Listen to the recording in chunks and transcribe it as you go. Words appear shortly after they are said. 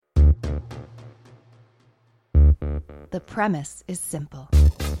The premise is simple.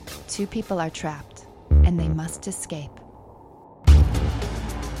 Two people are trapped, and they must escape.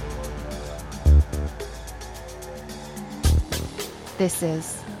 This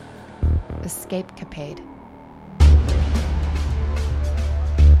is Escapecapade.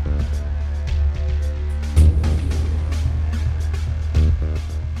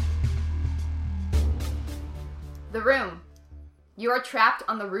 The room. You are trapped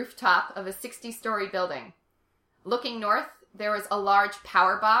on the rooftop of a 60-story building. Looking north, there is a large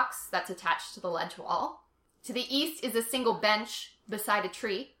power box that's attached to the ledge wall. To the east is a single bench beside a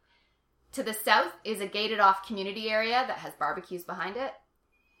tree. To the south is a gated-off community area that has barbecues behind it.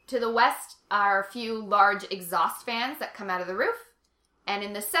 To the west are a few large exhaust fans that come out of the roof. And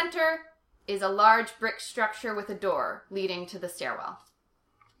in the center is a large brick structure with a door leading to the stairwell.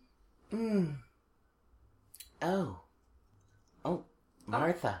 Oh,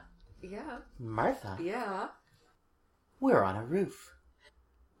 Martha. Yeah. Martha. Yeah. We're on a roof.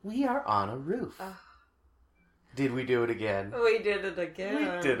 We are on a roof. Did we do it again? We did it again. We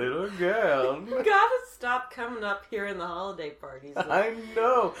did it again. You gotta stop coming up here in the holiday parties. I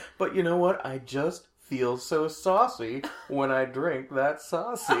know. But you know what? I just feel so saucy when I drink that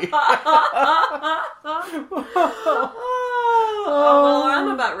saucy. Well, I'm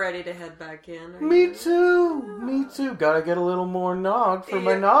about ready to head back in. Me too. Gotta get a little more nog for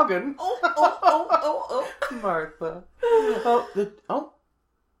my noggin. Martha.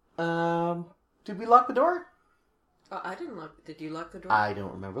 Did we lock the door? Oh, I didn't lock. Did you lock the door? I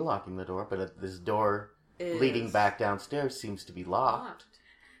don't remember locking the door, but this door leading back downstairs seems to be locked.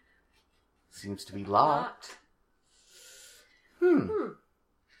 Seems to be locked. Well,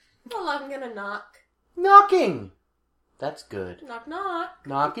 I'm gonna knock. Knocking! That's good. Knock, knock.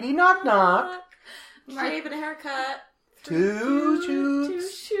 Knockity knock knock. Shave and a haircut. Two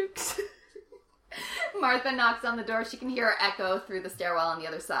shoots. Martha knocks on the door. She can hear her echo through the stairwell on the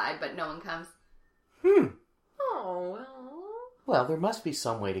other side, but no one comes. Oh, well. Well, there must be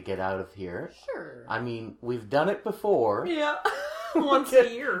some way to get out of here. Sure. I mean, we've done it before. Yeah. Once a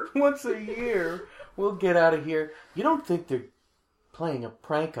year. Once a year. We'll get out of here. You don't think they're playing a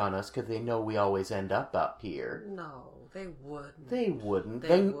prank on us because they know we always end up here? No, they wouldn't. They wouldn't.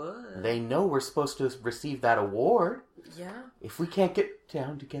 They would. They know we're supposed to receive that award. Yeah. If we can't get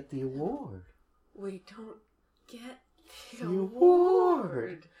down to get the award. We don't get the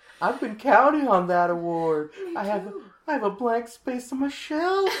award. I've been counting on that award. I have a blank space on my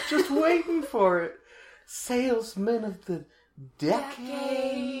shelf just waiting for it. Salesman of the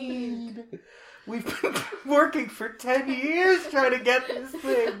decade. We've been working for 10 years trying to get this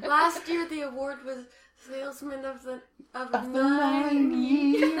thing. Last year the award was Salesman of the 9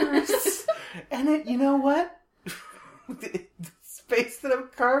 years. And you know what? The space that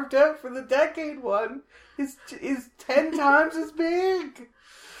I've carved out for the decade one is 10 times as big.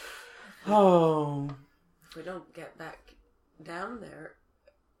 Oh. If we don't get back down there,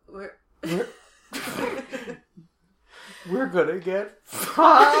 we're gonna get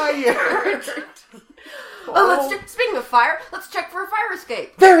fired. Speaking of fire, let's check for a fire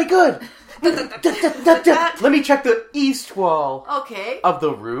escape. Very good. Let me check the east wall. Okay. Of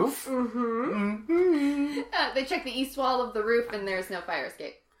the roof. They check the east wall of the roof, and there's no fire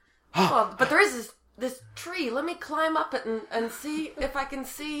escape. Well, but there is this tree. Let me climb up it and see if I can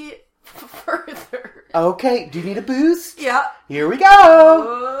see further. Okay. Do you need a boost? Yeah. Here we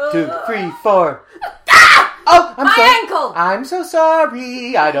go. 2, 3, 4. Oh, My ankle! I'm so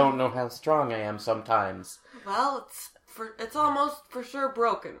sorry. I don't know how strong I am sometimes. Well, it's almost for sure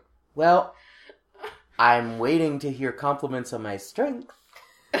broken. Well, I'm waiting to hear compliments on my strength.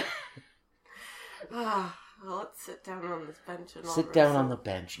 Well, let's sit down on this bench and sit down on the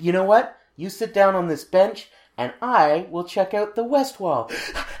bench. You know what? You sit down on this bench, and I will check out the west wall.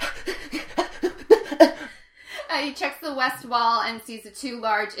 He checks the west wall and sees the 2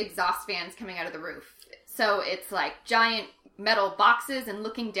 large exhaust fans coming out of the roof. So it's like giant metal boxes, and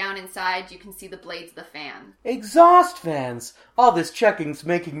looking down inside, you can see the blades of the fan. Exhaust fans! All this checking's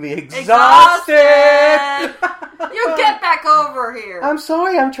making me exhausted! You get back over here! I'm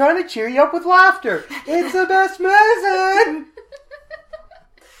sorry, I'm trying to cheer you up with laughter. It's the best medicine!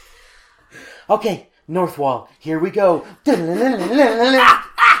 Okay, north wall. Here we go. Do you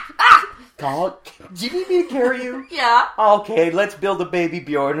need me to carry you? Yeah. Okay, let's build a baby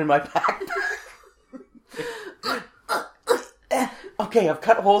Bjorn in my backpack. Okay, I've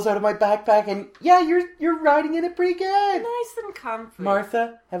cut holes out of my backpack, and yeah, you're riding in it pretty good. Nice and comfy.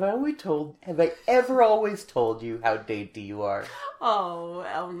 Martha, have I ever always told you how dainty you are? Oh,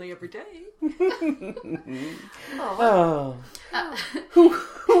 only every day. Who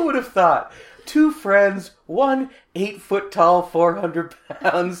would have thought two friends, one 8 foot tall, 400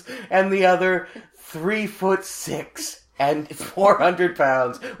 pounds, and the other 3'6" and 400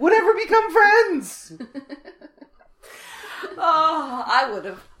 pounds, would ever become friends. Oh, I would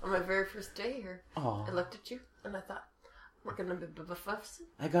have on my very first day here. Oh. I looked at you and I thought, we're gonna be buffs.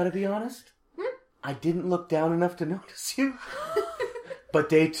 I gotta be honest. I didn't look down enough to notice you. But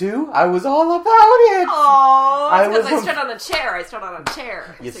day 2, I was all about it. Oh, I because I was- stood on a chair.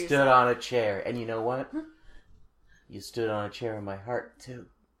 You So stood on a chair, and you know what? You stood on a chair in my heart, too.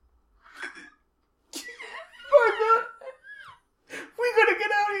 Martha, we gotta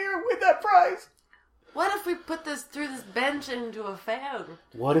get out of here with that prize. What if we put this through this bench into a fan?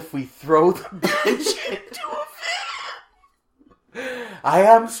 What if we throw the bench into a fan? I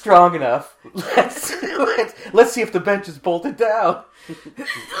am strong enough. Let's see if the bench is bolted down. They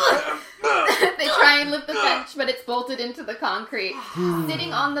try and lift the bench, but it's bolted into the concrete.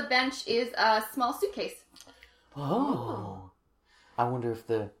 Sitting on the bench is a small suitcase. Oh. I wonder if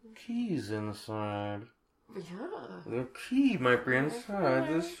the key's inside. Yeah. The key might be inside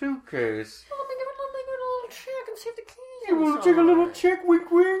the suitcase. Let me give it a little check and see if the key is You want to take a little check, wink,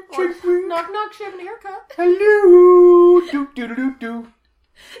 wink, check, wink? Knock, knock, she having a haircut. Hello! Do, do, do, do, do.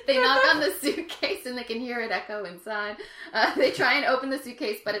 They knock on the suitcase and they can hear it echo inside. They try and open the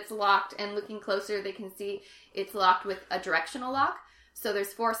suitcase, but it's locked. And looking closer, they can see it's locked with a directional lock. So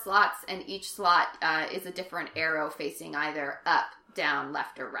there's 4 slots, and each slot is a different arrow facing either up, down,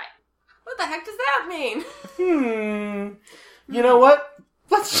 left, or right. What the heck does that mean? You know what?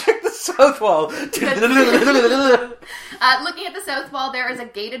 Let's check the south wall. Looking at the south wall, there is a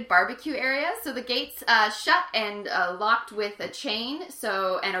gated barbecue area. So the gate's shut and locked with a chain,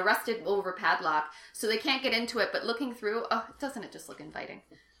 and a rusted over padlock. So they can't get into it, but looking through, doesn't it just look inviting?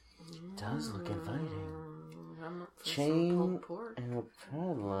 It does look inviting. I'm up for some Chain pulled pork. and a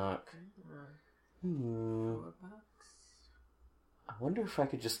padlock. I wonder if I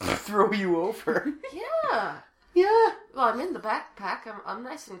could just throw you over. Yeah. Yeah. Well, I'm in the backpack. I'm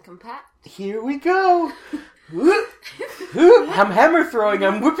nice and compact. Here we go. I'm hammer throwing.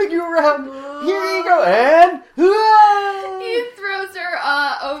 I'm whipping you around. Here you go. And He throws her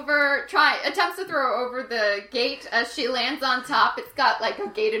attempts to throw her over the gate. As she lands on top, it's got like a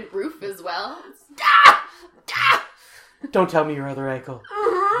gated roof as well. don't tell me your other ankle.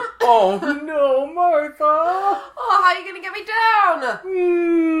 Oh no, Martha. Oh, how are you gonna get me down?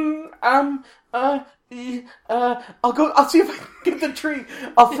 I'll go. I'll see if I can get the tree.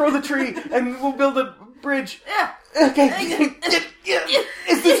 I'll throw the tree, and we'll build a bridge. Yeah. Okay.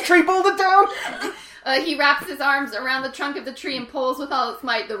 Is this tree bolted down? He wraps his arms around the trunk of the tree and pulls with all its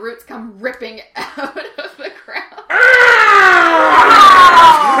might. The roots come ripping out of the ground.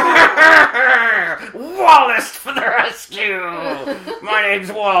 Wallace for the rescue! My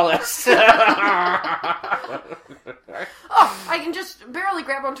name's Wallace. Oh, I can just barely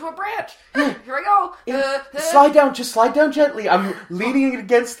grab onto a branch. Here I go. Slide down, just slide down gently. I'm leaning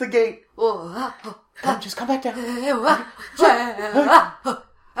against the gate. Just come back down.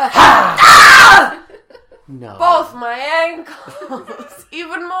 No. Both my ankles,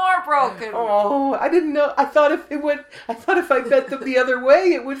 even more broken. Oh, I didn't know. I thought if I bent them the other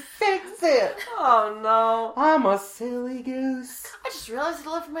way, it would fix it. Oh no! I'm a silly goose. I just realized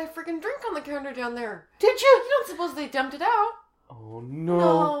I left my freaking drink on the counter down there. Did You you? don't suppose they dumped it out? Oh no.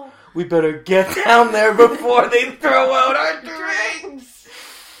 No. We better get down there before they throw out our drinks.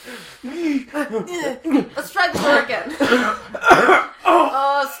 Let's try the door again.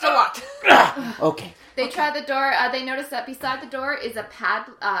 Still locked. Okay. They try the door. They notice that beside the door is a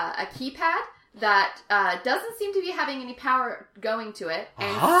keypad that doesn't seem to be having any power going to it.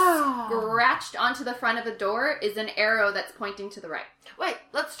 And scratched onto the front of the door is an arrow that's pointing to the right. Wait,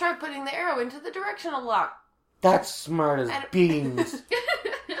 let's try putting the arrow into the directional lock. That's smart as beans.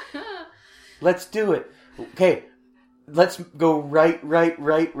 Let's do it. Okay. Let's go right.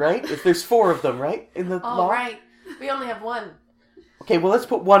 If there's 4 of them, right? In the Oh, lock? right. We only have one. Okay, well, let's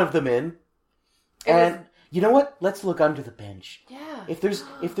put one of them in. And you know what? Let's look under the bench. Yeah. If there's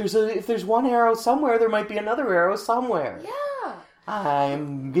one arrow somewhere, there might be another arrow somewhere. Yeah.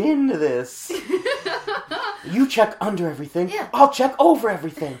 I'm into this. You check under everything. Yeah. I'll check over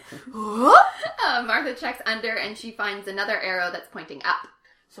everything. Martha checks under and she finds another arrow that's pointing up.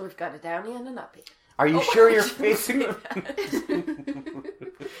 So we've got a downy and an uppy. Are you sure you're facing them?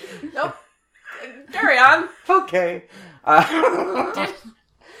 Nope. Carry on. Okay.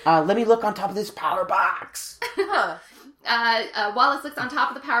 Let me look on top of this power box. Huh. Wallace looks on top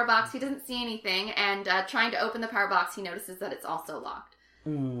of the power box. He doesn't see anything, and trying to open the power box, he notices that it's also locked.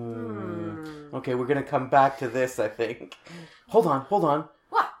 Okay, we're gonna come back to this, I think. Hold on.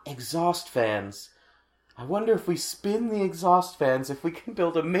 What? exhaust fans. I wonder if we spin the exhaust fans, if we can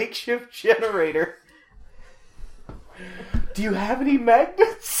build a makeshift generator. Do you have any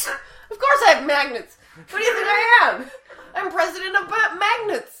magnets? Of course I have magnets. What do you think I am? I'm president of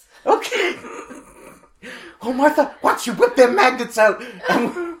magnets. Okay. Oh, Martha, watch you whip them magnets out.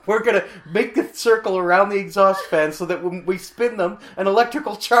 And we're going to make the circle around the exhaust fan so that when we spin them, an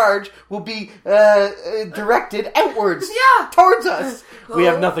electrical charge will be directed outwards. Yeah. Towards us. We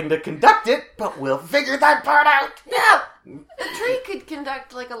have nothing to conduct it, but we'll figure that part out. Yeah. A tree could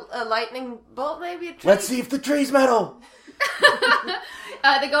conduct like a lightning bolt, maybe a tree. Let's see if the tree's metal.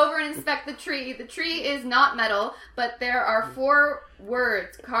 They go over and inspect the tree. The tree is not metal, but there are 4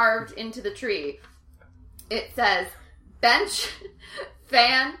 words carved into the tree. It says, bench,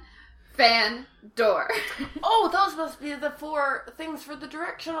 fan, door. Oh, those must be the 4 things for the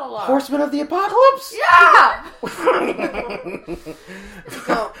directional lock. Horsemen of the Apocalypse? Yeah!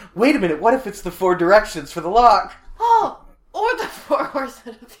 Wait a minute, what if it's the 4 directions for the lock? Oh, or the 4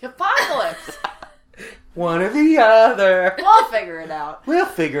 horsemen of the apocalypse. One or the other. We'll figure it out. We'll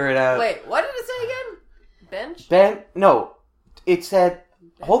figure it out. Wait, what did it say again? Bench? No, it said,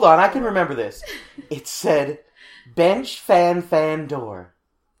 hold on, I can remember this. It said, bench, fan, door.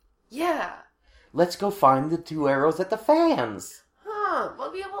 Yeah. Let's go find the 2 arrows at the fans. Huh.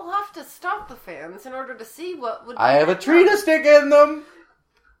 Well, we will have to stop the fans in order to see what would... I have a tree to stick in them.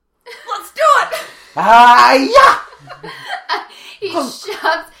 Let's do it! Yeah!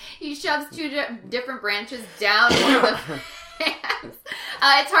 He shoves 2 different branches down one of the fans.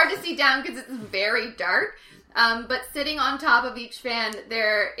 It's hard to see down because it's very dark. But sitting on top of each fan,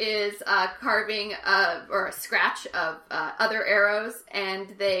 there is a carving or a scratch of other arrows,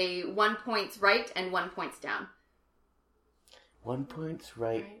 and one points right and 1 points down. 1 points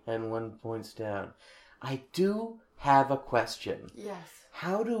right and 1 points down. I do have a question. Yes.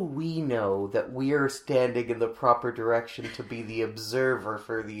 How do we know that we are standing in the proper direction to be the observer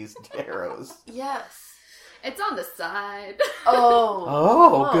for these arrows? Yes. It's on the side.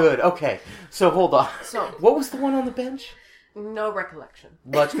 Oh, good. Okay. So, hold on. So, what was the one on the bench? No recollection.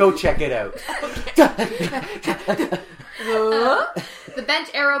 Let's go check it out. The bench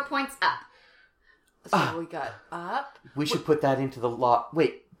arrow points up. So we got up. We should put that into the lock.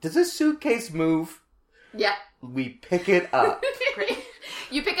 Wait, does this suitcase move? Yeah. We pick it up. Great.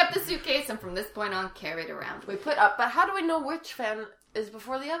 You pick up the suitcase and from this point on carry it around. We put up, but how do we know which fan is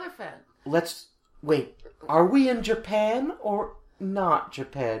before the other fan? Wait, are we in Japan or not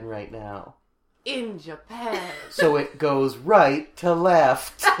Japan right now? In Japan. So it goes right to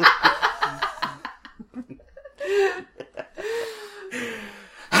left.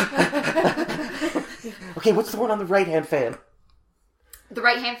 Okay, what's the one on the right-hand fan? The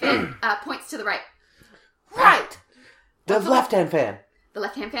right-hand fan points to the right. Right! The left-hand fan. The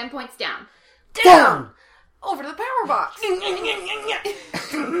left-hand fan points down. Down! Over to the power box.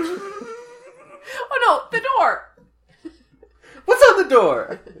 Oh no, the door! What's on the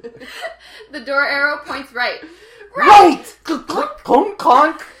door? The door arrow points right. Right! Clunk, clunk,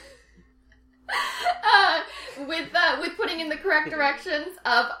 clunk. With putting in the correct directions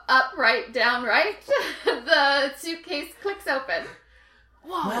of up, right, down, right, the suitcase clicks open.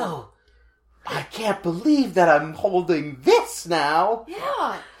 Whoa. Well, I can't believe that I'm holding this now.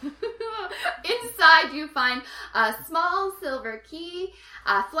 Yeah. Inside you find a small silver key,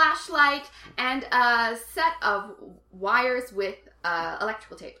 a flashlight, and a set of wires with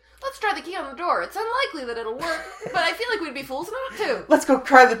electrical tape. Let's try the key on the door. It's unlikely that it'll work, but I feel like we'd be fools not to. Let's go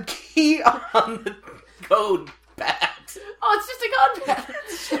try the key on the code pad. Oh, it's just a code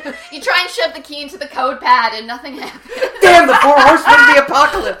pad. You try and shove the key into the code pad and nothing happens. Damn, the 4 horsemen of the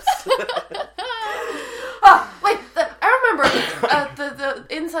apocalypse. Oh, wait, I remember the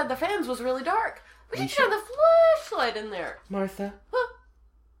inside the fans was really dark. We should shine the flashlight in there. Martha, Huh?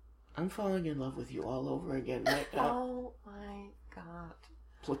 I'm falling in love with you all over again right now. Oh my god.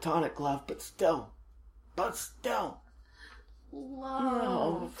 Platonic love, but still.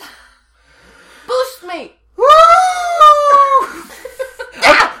 Love. Boost me! Woo!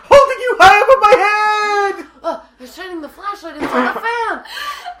 I'm holding you high above my head! They're shining the flashlight inside the fan.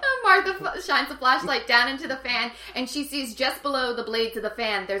 Martha shines the flashlight down into the fan, and she sees just below the blades of the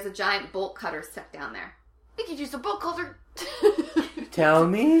fan, there's a giant bolt cutter stuck down there. We could use a bolt cutter Tell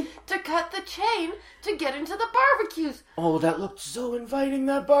me. to cut the chain to get into the barbecues. Oh, that looked so inviting,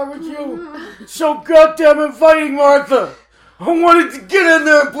 that barbecue. So goddamn inviting, Martha. I wanted to get in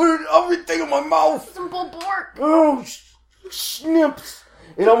there and put everything in my mouth. Some pulled pork. Oh, snips.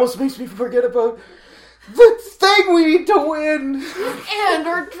 It almost makes me forget about the thing we need to win. And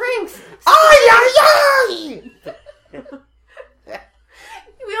our drinks. Ay, ay, ay!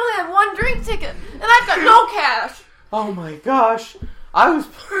 We trash. Oh my gosh. I was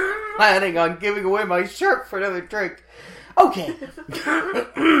planning on giving away my shirt for another drink. Okay.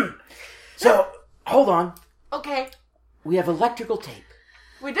 So, hold on. Okay. We have electrical tape.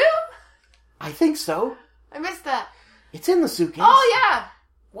 We do? I think so. I missed that. It's in the suitcase. Oh, yeah.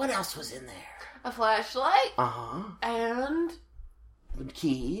 What else was in there? A flashlight. Uh-huh. And The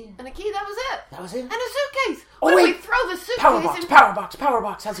key. a key. That was it. That was it? And a suitcase. Oh, What if we wait. throw the suitcase Powerbox, in? Powerbox,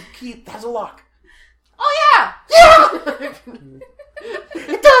 Powerbox has a key, has a lock. Oh, yeah. Yeah!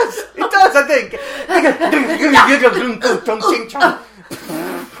 It does! It does, I think.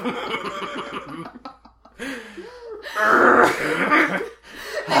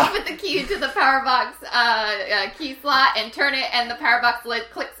 They put the key into the power box key slot and turn it, and the power box lid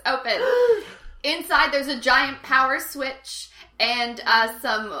clicks open. Inside, there's a giant power switch and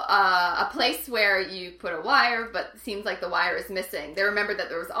a place where you put a wire, but it seems like the wire is missing. They remembered that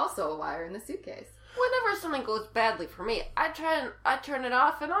there was also a wire in the suitcase. Whenever something goes badly for me, I turn it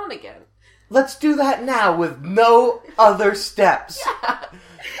off and on again. Let's do that now with no other steps.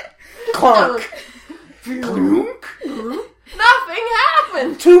 Clunk. Clunk. Nothing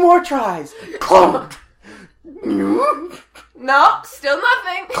happened. 2 more tries. Clunk. No, still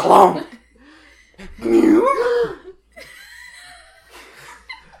nothing. Clunk.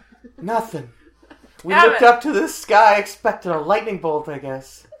 Nothing. We Damn looked it. up to the sky expecting a lightning bolt, I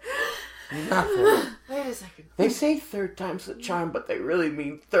guess. Nothing. Wait a second. They say 3rd time's the charm, but they really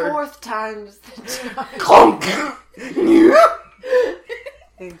mean 3rd. 4th time's the charm. Clunk.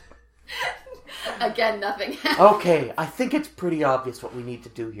 Again, nothing happened. Okay, I think it's pretty obvious what we need to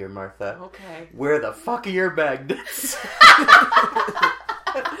do here, Martha. Okay. Where the fuck are your magnets?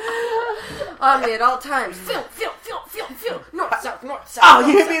 On me at all times. Feel. North, south, north, south. Oh,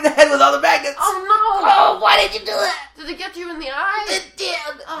 you hit me in the head with all the magnets! Oh, no. Oh, why did you do that? Did it get you in the eye? It did.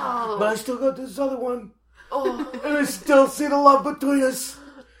 Oh. But I still got this other one. Oh. And I still see the love between us.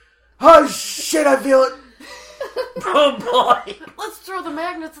 Oh, shit, I feel it. Oh, boy. Let's throw the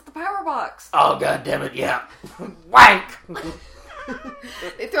magnets at the power box. Oh, god damn it, yeah. Wank!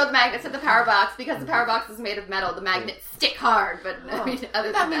 They throw the magnets at the power box because the power box is made of metal. The magnets stick hard, but I mean,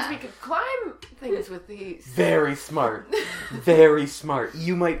 other That than means that, we could climb things with these. Very smart. Very smart.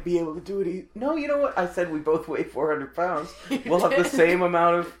 You might be able to do it. No, you know what? I said we both weigh 400 pounds. We'll have the same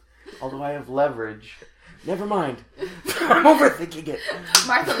amount of... Although I have leverage. Never mind. I'm overthinking it.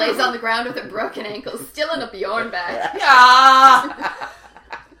 Martha lays on the ground with her broken ankle, still in a Bjorn bag. Ah!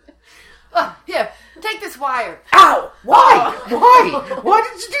 Oh, here, take this wire. Ow! Why? Why? Why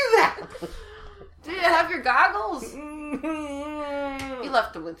did you do that? Do you have your goggles? I You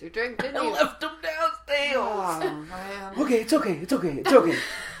left them with your drink, didn't you? left them downstairs. Oh, man. Okay, it's okay.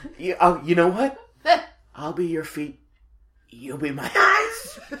 You know what? I'll be your feet. You'll be my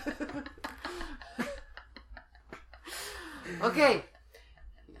eyes. Okay,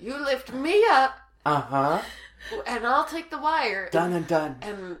 you lift me up, Uh-huh. and I'll take the wire Done and done.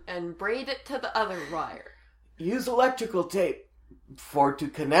 and braid it to the other wire. Use electrical tape to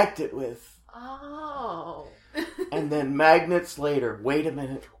connect it with. Oh. And then magnets later. Wait a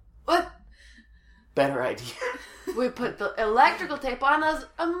minute. What? Better idea. We put the electrical tape on as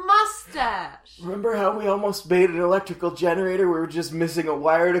a mustache. Remember how we almost made an electrical generator? We were just missing a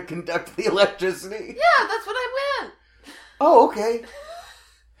wire to conduct the electricity? Yeah, that's what I meant. Oh, okay.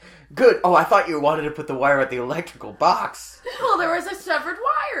 Good. Oh, I thought you wanted to put the wire at the electrical box. Well, there was a severed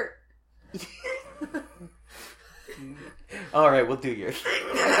wire. All right, we'll do your thing.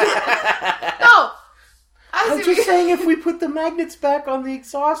 No, I I'm see just what saying if we put the magnets back on the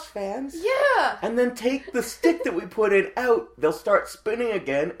exhaust fans... Yeah. And then take the stick that we put in out, they'll start spinning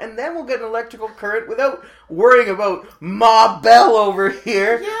again, and then we'll get an electrical current without worrying about Ma Bell over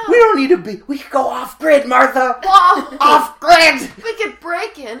here. Yeah. We don't need to be... We could go off-grid, Martha! Well, Off-grid! we could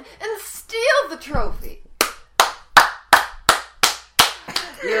break in and steal the trophy.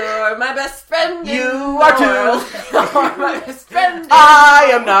 You're my best friend. in You the are too. world. You're my best friend. I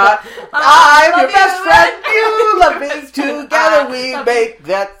am not. I'm your love best you friend. and- You love me. Together we love make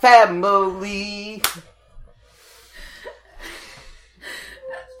that family.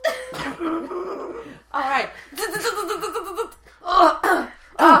 All right.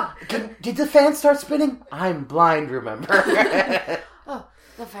 Did the fan start spinning? I'm blind, remember? Oh,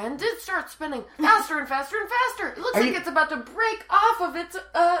 the fan did start spinning faster and faster and faster. It looks Are like you- it's about to break off of its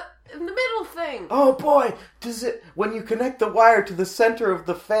in the middle thing. Oh boy, does it, when you connect the wire to the center of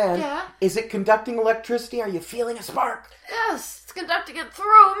the fan, Yeah. is it conducting electricity? Are you feeling a spark? Yes, it's conducting it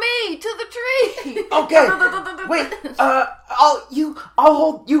through me to the tree. Okay, wait, you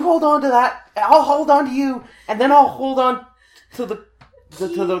hold on to that, I'll hold on to you, and then I'll hold on to the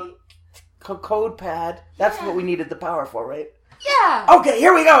code pad. That's what we needed the power for, right? Yeah. Okay,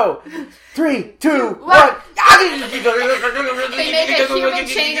 here we go. 3, 2, 1. They make a human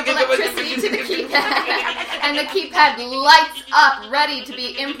chain of electricity to the keypad, and the keypad lights up, ready to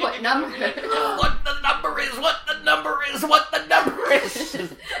be input numbers. What the number is, what the number is, what the number is.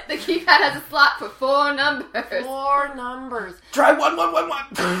 The keypad has a slot for 4 numbers. 4 numbers. Try 1, 1, 1, 1.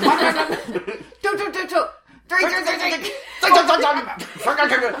 2, 2, 2, 2. 3, 3, 3, 3.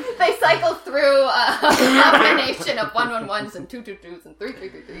 They cycle through a combination of 111s and 222s and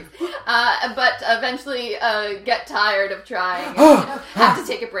 3333s, but eventually get tired of trying and have to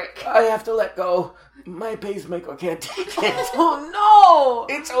take a break. I have to let go. My pacemaker can't take it. Oh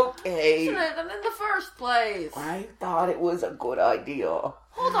no! It's okay. Shouldn't have done it in the first place. I thought it was a good idea.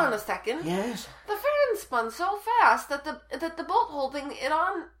 Hold on a second. Yes? The fan spun so fast that the bolt holding it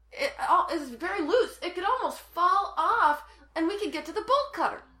on is very loose. It could almost fall off, and we could get to the bolt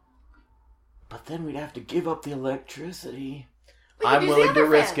cutter. But then we'd have to give up the electricity. We could I'm use the willing to other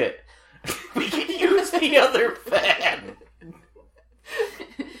risk fan. it. We could use the other fan.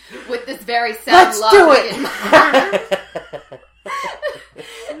 With this very sad Let's do logic in mind. it!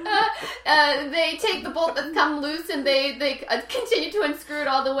 They take the bolt that's come loose and they continue to unscrew it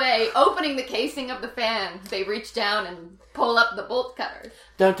all the way, opening the casing of the fan. They reach down and pull up the bolt cutters.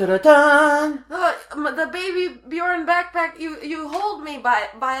 Dun dun dun dun! The baby Bjorn backpack, you hold me by it,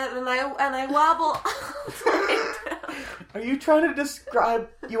 and I wobble. Are you trying to describe,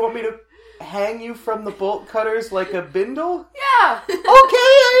 you want me to hang you from the bolt cutters like a bindle? Yeah. Okay,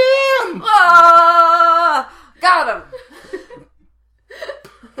 I am! Got him.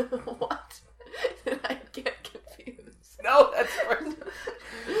 What? I get confused. No, that's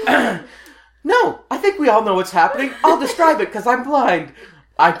right. No, I think we all know what's happening. I'll describe it because I'm blind.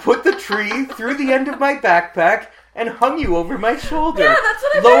 I put the tree through the end of my backpack and hung you over my shoulder. Yeah, that's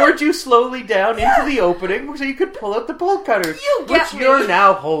what I Lowered you slowly down into the opening so you could pull out the bolt cutters, You get which me. you're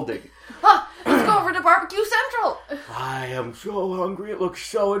now holding. Let's go over to Barbecue Central. I am so hungry. It looks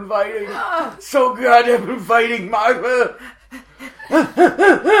so inviting. So goddamn inviting, Martha.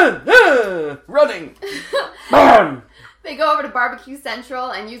 Running. Bam. They go over to Barbecue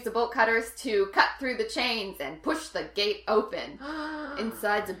Central and use the bolt cutters to cut through the chains and push the gate open.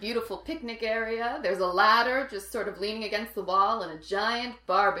 Inside's a beautiful picnic area. There's a ladder just sort of leaning against the wall and a giant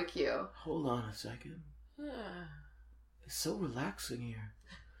barbecue. Hold on a second. It's so relaxing here.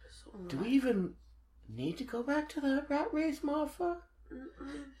 Do we even need to go back to the rat race, Martha?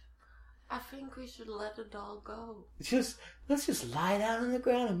 I think we should let it all go. Let's just lie down on the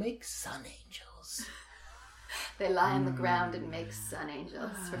ground and make sun angels. They lie on the ground and make sun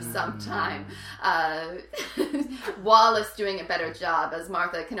angels for some time. Wallace doing a better job as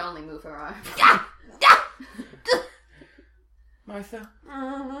Martha can only move her arm. Martha,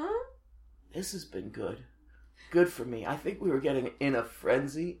 Mm-hmm. this has been good. Good for me. I think we were getting in a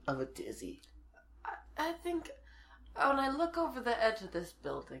frenzy of a dizzy. I think when I look over the edge of this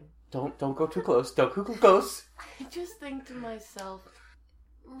building, Don't go too close. Don't go too close. I just think to myself,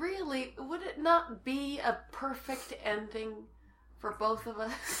 really, would it not be a perfect ending for both of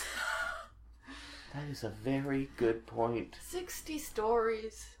us? That is a very good point. 60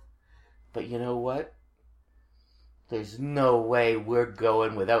 stories. But you know what? There's no way we're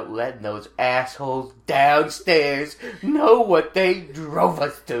going without letting those assholes downstairs know what they drove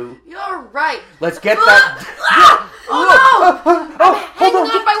us to. You're right. Let's get that... Oh no! Hold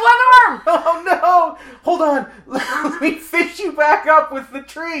Hanging on by one arm! Oh no! Hold on! Let me fish you back up with the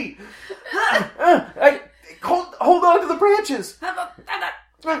tree! Hold on to the branches!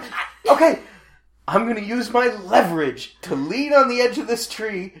 Okay, I'm gonna use my leverage to lean on the edge of this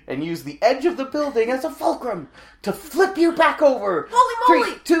tree and use the edge of the building as a fulcrum to flip you back over. Holy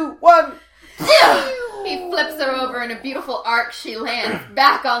moly! 3, 2, 1. He flips her over in a beautiful arc. She lands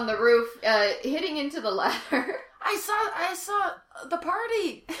back on the roof, hitting into the ladder. I saw the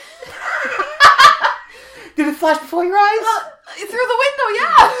party. Did it flash before your eyes? Through the window,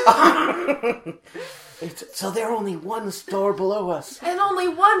 yeah! So they're only one store below us. And only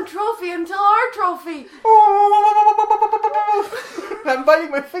one trophy until our trophy. I'm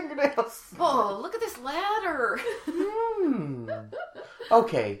biting my fingernails. Oh, look at this ladder.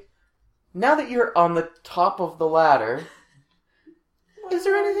 Okay, now that you're on the top of the ladder, is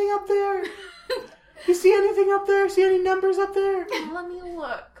there anything up there? You see anything up there? See any numbers up there? Let me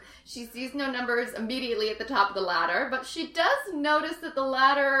look. She sees no numbers immediately at the top of the ladder, but she does notice that the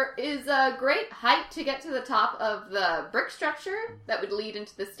ladder is a great height to get to the top of the brick structure that would lead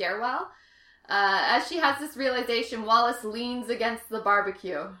into the stairwell. As she has this realization, Wallace leans against the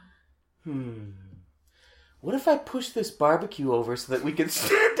barbecue. what if I push this barbecue over so that we can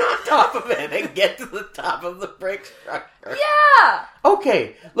stand on top of it and get to the top of the brick structure? Yeah!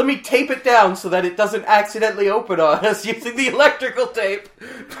 Okay, let me tape it down so that it doesn't accidentally open on us using the electrical tape.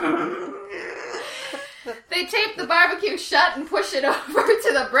 They tape the barbecue shut and push it over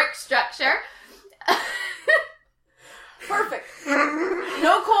to the brick structure. Perfect.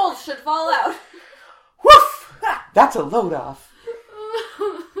 No coals should fall out. Woof! That's a load off.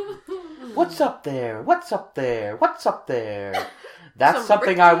 What's up there? What's up there? What's up there? That's Some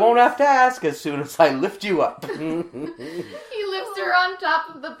something brick I won't have to ask as soon as I lift you up. He lifts her on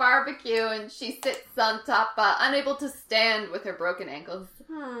top of the barbecue and she sits on top, unable to stand with her broken ankles.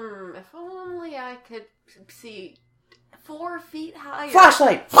 If only I could see 4 feet higher.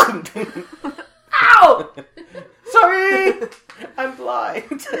 Flashlight! Ow! Sorry! I'm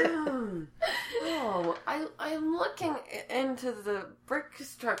blind. Oh, I'm looking into the brick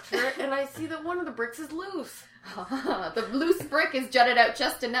structure and I see that one of the bricks is loose. The loose brick is jutted out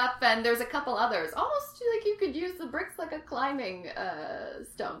just enough, and there's a couple others. Almost like you could use the bricks like a climbing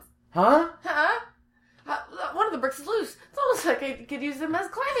stones. Huh? Huh? One of the bricks is loose. It's almost like I could use them as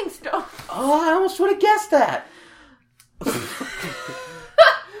climbing stones. Oh, I almost would have guessed that.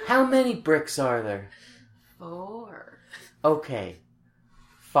 How many bricks are there? 4. Okay.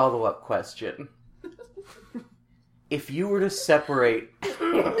 Follow-up question. If you were to separate...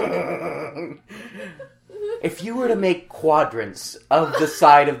 if you were to make quadrants of the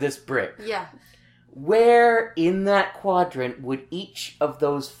side of this brick, Yeah. where in that quadrant would each of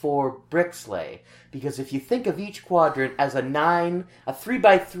those 4 bricks lay? Because if you think of each quadrant as a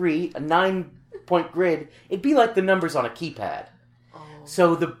 3x3, a 9-point grid, it'd be like the numbers on a keypad.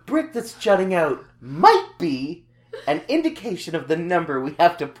 So the brick that's jutting out might be an indication of the number we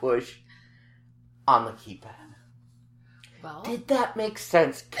have to push on the keypad. Well, Did that make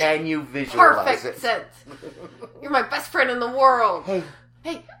sense? Can you visualize perfect it? sense. You're my best friend in the world. Hey,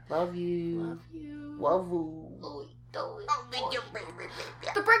 Hey, love you. love you. Love you.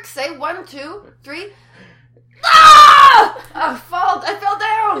 The bricks say 1, 2, 3. Ah! I fell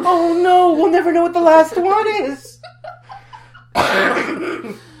down. Oh no, we'll never know what the last one is.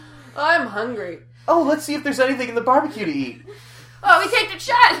 I'm hungry. Oh, let's see if there's anything in the barbecue to eat. Oh, we taped it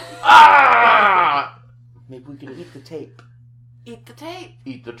shut. Ah! Maybe we can eat the tape. Eat the tape.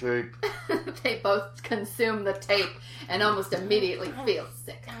 Eat the tape. They both consume the tape and almost immediately feel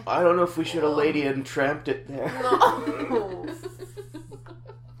sick. I don't know if we should have lady and tramped it there. No.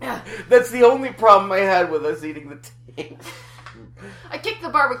 That's the only problem I had with us eating the tape. I kicked the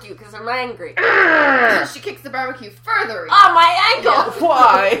barbecue because I'm angry. She kicks the barbecue further. Oh, my ankle.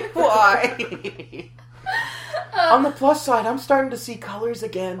 Why? Why? On the plus side, I'm starting to see colors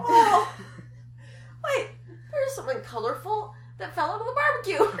again. Oh. Wait, there's something colorful that fell out of the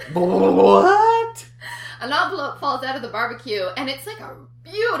barbecue. What? An envelope falls out of the barbecue, and it's like a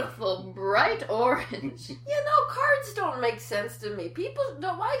beautiful, bright orange. You know, cards don't make sense to me. People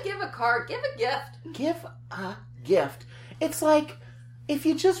don't. Why give a card? Give a gift. Give a gift. It's like, if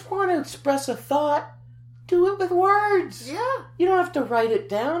you just want to express a thought, do it with words. Yeah. You don't have to write it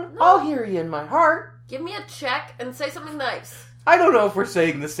down. No. I'll hear you in my heart. Give me a check and say something nice. I don't know if we're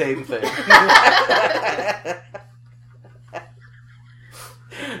saying the same thing.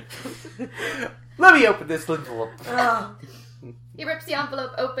 Let me open this envelope. Oh. He rips the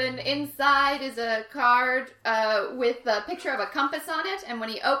envelope open. Inside is a card with a picture of a compass on it, and when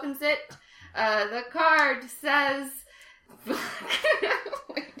he opens it, the card says... It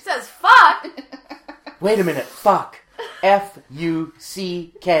says fuck. Wait a minute. Fuck.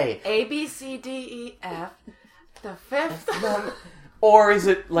 F-U-C-K. A, B, C, D, E, F. The 5th. Or is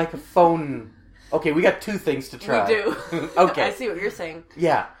it like a phone? Okay, we got 2 things to try. We do. Okay. I see what you're saying.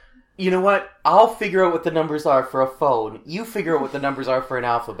 Yeah. You know what? I'll figure out what the numbers are for a phone. You figure out what the numbers are for an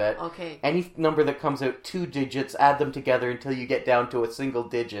alphabet. Okay. Any number that comes out 2 digits, add them together until you get down to a single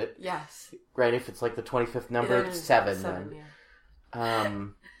digit. Yes. Right? If it's like the 25th number, It it's is 7 7, then. yeah.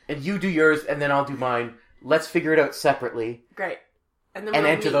 And you do yours, and then I'll do mine. Let's figure it out separately Great. And then and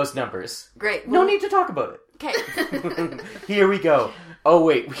we'll enter meet. those numbers. Great. No need to talk about it. Okay. Here we go. Oh,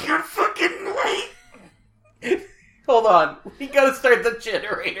 wait. We gotta fucking wait. Hold on. We gotta start the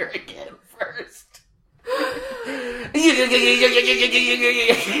generator again first.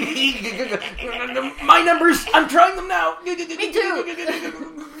 My numbers. I'm trying them now. Me too.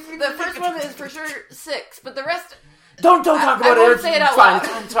 The first one is for sure 6, but the rest... Don't talk about I it. won't say it out loud.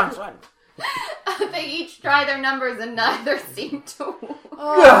 It's fine. They each try their numbers, and neither seem to work.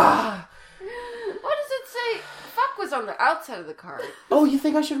 Ah. What does it say? Fuck was on the outside of the card. Oh, you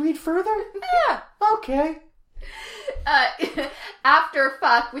think I should read further? Yeah. Okay. After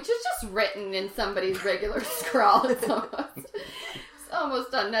fuck, which is just written in somebody's regular scrawl. It's almost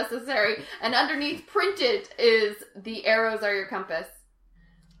unnecessary. And underneath printed is the arrows are your compass.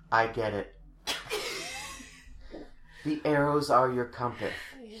 I get it. The arrows are your compass.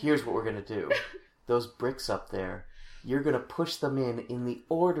 Here's what we're going to do. Those bricks up there, you're going to push them in the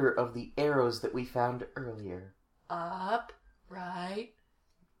order of the arrows that we found earlier. Up, right,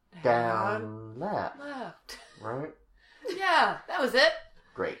 Down, left. Right? Yeah, that was it.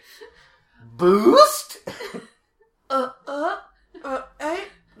 Great. Boost?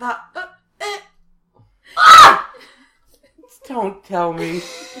 Don't tell me.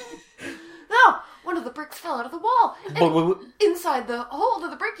 No, one of the bricks fell out of the wall. And inside the hole that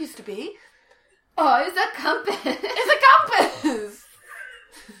the brick used to be is a compass. is a compass.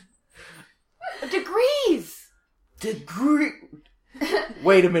 Degrees.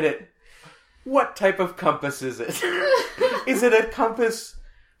 Wait a minute. What type of compass is it? Is it a compass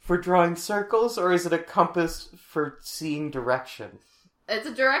for drawing circles, or is it a compass for seeing direction? It's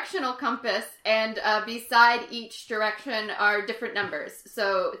a directional compass, and beside each direction are different numbers.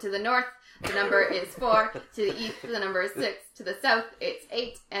 So to the north, the number is 4. To the east, the number is 6. To the south, it's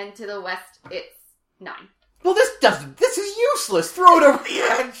 8. And to the west, it's 9. Well, this is useless. Throw it over the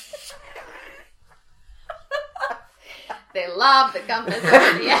edge. They lob the compass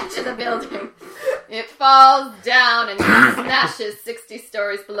over the edge of the building. It falls down and smashes 60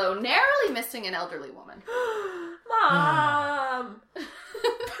 stories below, narrowly missing an elderly woman. Mom!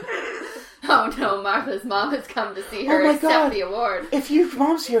 Oh no, Martha's mom has come to see her Oh my accept God. the award. If your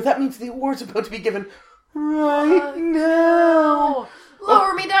mom's here, that means the award's about to be given right now.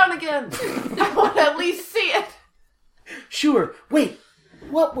 Lower me down again. I want to at least see it. Sure. Wait.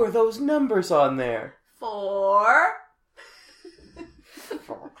 What were those numbers on there? 4.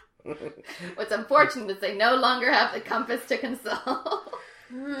 What's unfortunate is they no longer have the compass to consult.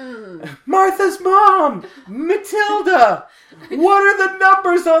 Martha's mom! Matilda! What are the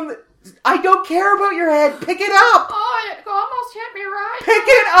numbers on the... I don't care about your head. Pick it up! Oh, it almost hit me right. Pick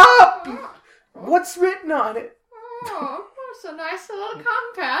it up! What's written on it? Oh, it's a nice little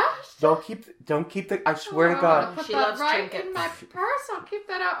compass. Don't keep the... I swear to I'll God. put She that loves right trinkets. in my purse. I'll keep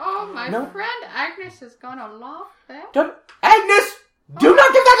that out. Oh, my No. friend Agnes is gonna love that. Don't... Agnes! Do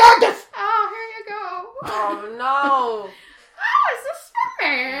not give that to Agnes! Oh, here you go. Oh, no. Oh, is this for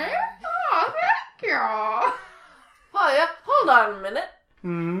me? Oh, thank you. Oh, yeah. Hold on a minute.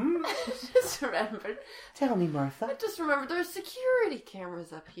 Hmm? I just remembered. Tell me, Martha. There's security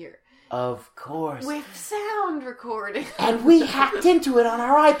cameras up here. Of course. With sound recording. And we hacked into it on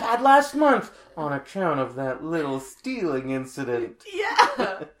our iPad last month on account of that little stealing incident.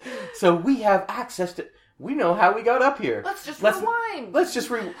 Yeah. So we have access to... We know how we got up here. Let's just rewind. Let's just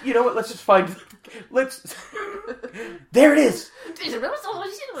you know what? Let's just find... There it is!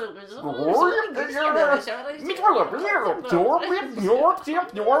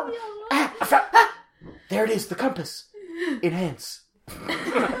 There it is, the compass. Enhance.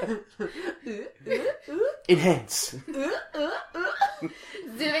 Enhance.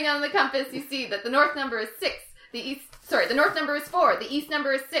 Zooming on the compass, you see that the north number is 6. The north number is 4. The east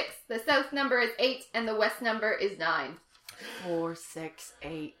number is 6. The south number is 8. And the west number is 9. 4, 6,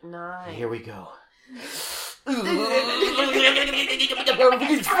 8, 9. Here we go. Six.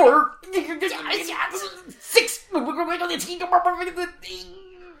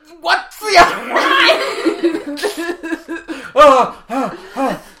 What's the other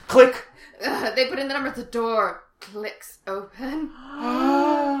one? Click. They put in the number. The door clicks open.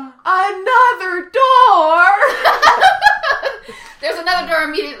 Another door! There's another door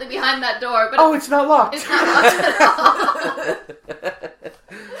immediately behind that door, but Oh, it's not locked. it's not locked at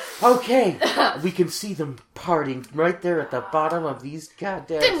all. Okay, we can see them parting right there at the bottom of these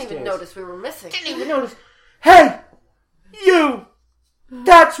goddamn Didn't stairs. even notice we were missing. Didn't even notice. Hey! You!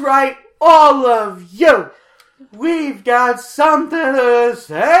 That's right, all of you! We've got something to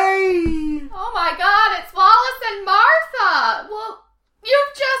say! Oh my God, it's Wallace and Martha! Well,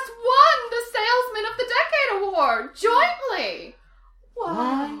 you've just won the Salesman of the Decade Award, jointly!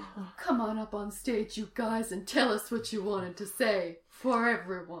 Why? Come on up on stage, you guys, and tell us what you wanted to say for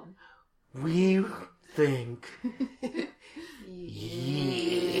everyone. We think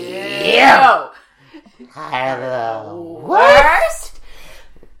Yeah. are the Worst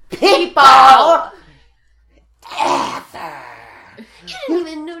people ever. You didn't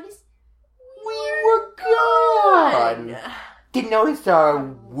even notice. We were gone. Didn't notice our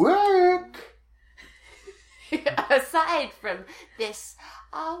work. Yeah. aside from this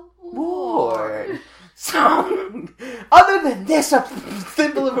award. Ward. So, other than this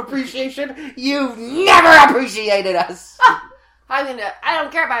symbol of appreciation, you've never appreciated us. I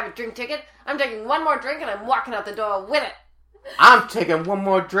don't care if I have a drink ticket. I'm taking one more drink and I'm walking out the door with it. I'm taking one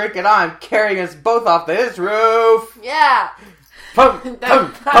more drink and I'm carrying us both off this roof. Yeah. Pum,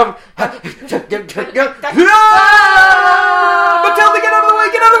 pum, pum. Matilda, get out of the way,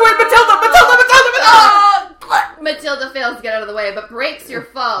 Matilda. Matilda fails to get out of the way, but breaks your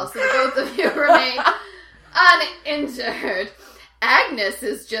fall, so both of you remain uninjured. Agnes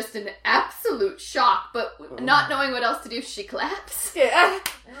is just in absolute shock, but not knowing what else to do, she claps. Yeah.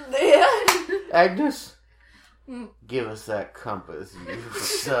 Agnes, give us that compass, you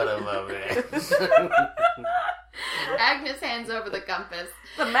son of a bitch. Agnes hands over the compass.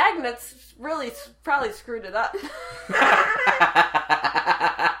 The magnets really probably screwed it up. It's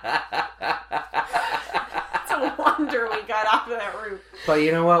a wonder we got off of that roof. But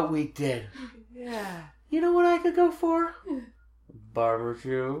you know what? We did. Yeah. You know what I could go for?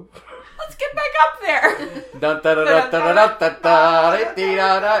 Barbecue. Let's get back up there.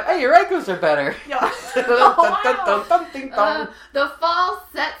 Hey, your ankles are better. The fall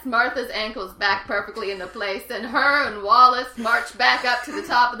sets Martha's ankles back perfectly into place, and her and Wallace march back up to the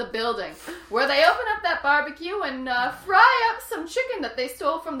top of the building, where they open up that barbecue and fry up some chicken that they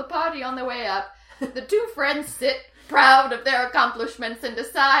stole from the party on their way up. The two friends sit proud of their accomplishments and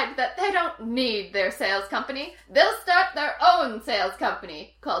decide that they don't need their sales company. They'll start their own sales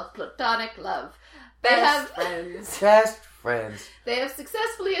company called Platonic Love. Best friends. They have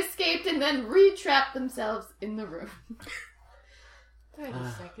successfully escaped and then re-trapped themselves in the room. Wait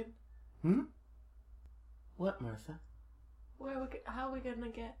a second. What, Martha? How are we gonna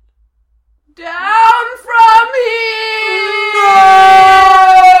get down from here?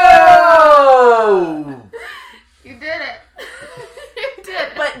 No! You did it. You did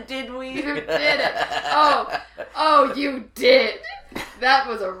it. But did we? You did it. Oh, you did. That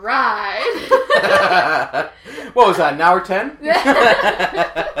was a ride. What was that, an hour 10?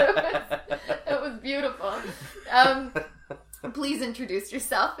 It was beautiful. Please introduce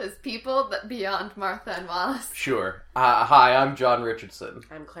yourself as people that beyond Martha and Wallace. Sure. Hi, I'm John Richardson.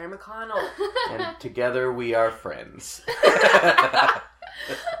 I'm Claire McConnell. And together we are friends.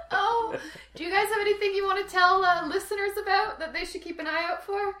 Oh, do you guys have anything you want to tell listeners about that they should keep an eye out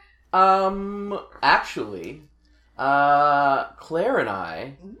for? Actually, Claire and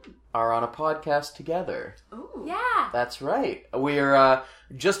I are on a podcast together. Ooh. Yeah. That's right. We're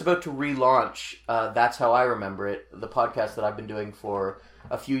just about to relaunch That's How I Remember It, the podcast that I've been doing for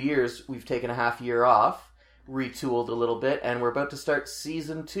a few years. We've taken a half year off, retooled a little bit, and we're about to start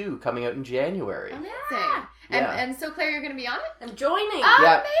season 2 coming out in January. Amazing. And so, Claire, you're going to be on it? I'm joining.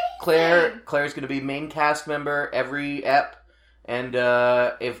 Yeah, Claire's going to be main cast member every ep. And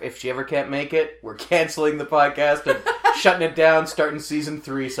if she ever can't make it, we're canceling the podcast and shutting it down, starting season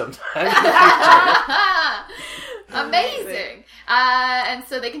 3 sometime in the future. Amazing. And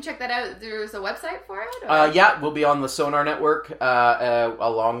so they can check that out. There's a website for it? Or? Yeah, we'll be on the Sonar Network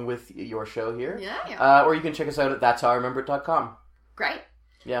along with your show here. Yeah. Or you can check us out at that'showIrememberit.com. Great.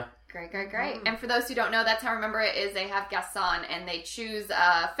 Yeah. Great. And for those who don't know, That's How I Remember It is they have guests on and they choose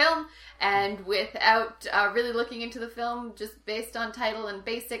a film, and without really looking into the film, just based on title and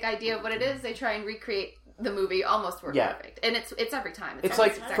basic idea of what it is, they try and recreate the movie almost word perfect. And it's every time. It's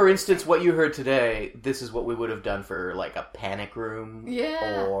like, for instance, what you heard today, this is what we would have done for like a Panic Room.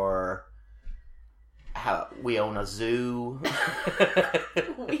 Yeah. Or how we own a zoo.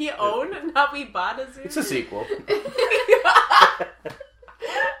 We own? Not we bought a zoo? It's a sequel.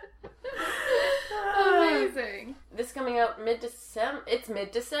 Amazing. This coming out mid-December. It's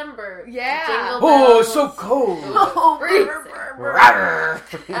mid-December. Yeah. Jingle Oh, bells. it's so cold. Oh, Rawr.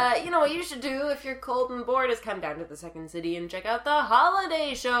 you know what you should do if you're cold and bored is come down to the Second City and check out the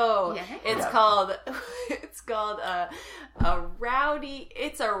holiday show. Yeah. It's called a rowdy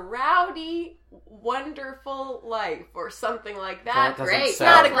wonderful life or something like that. That doesn't Great. It's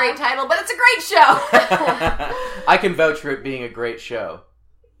not a sound- great title, but it's a great show. I can vouch for it being a great show.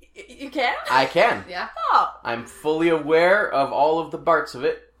 You can? I can. Yeah. Oh. I'm fully aware of all of the parts of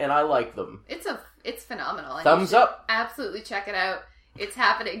it, and I like them. It's phenomenal. And Thumbs you should up. Absolutely check it out. It's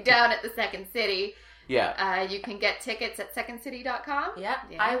happening down at the Second City. Yeah. You can get tickets at secondcity.com. Yeah,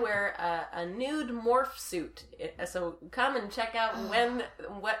 I wear a nude morph suit, so come and check out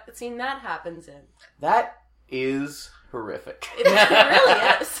what scene that happens in. That is horrific. It really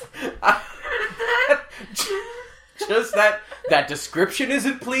is. Just that description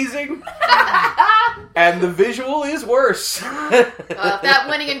isn't pleasing. And the visual is worse. If that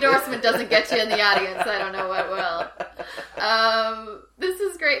winning endorsement doesn't get you in the audience, I don't know what will. This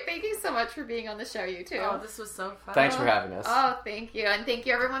is great. Thank you so much for being on the show, you two. Oh, this was so fun. Thanks for having us. Oh, thank you. And thank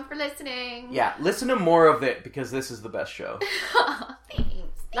you, everyone, for listening. Yeah, listen to more of it because this is the best show. Thanks.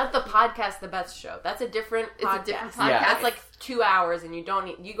 Not the podcast, the best show. That's a different podcast. It's a different podcast. Yeah. That's like 2 hours, and you don't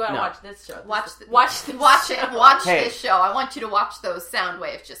need. You gotta watch this show. Watch Hey. this show. I want you to watch those sound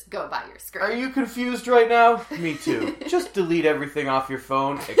waves just go by your screen. Are you confused right now? Me too. Just delete everything off your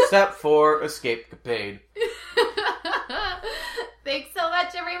phone except for Escapecapade. Thanks so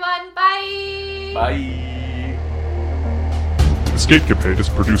much, everyone. Bye. Bye. Escapecapade is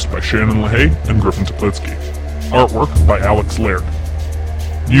produced by Shannon LaHaye and Griffin Toplitsky. Artwork by Alex Laird.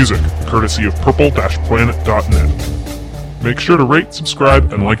 Music courtesy of purple-planet.net. Make sure to rate,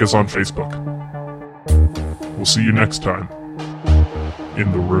 subscribe, and like us on Facebook. We'll see you next time in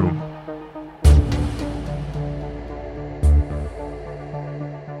the room.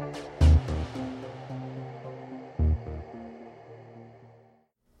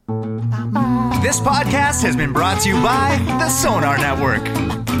 This podcast has been brought to you by the Sonar Network.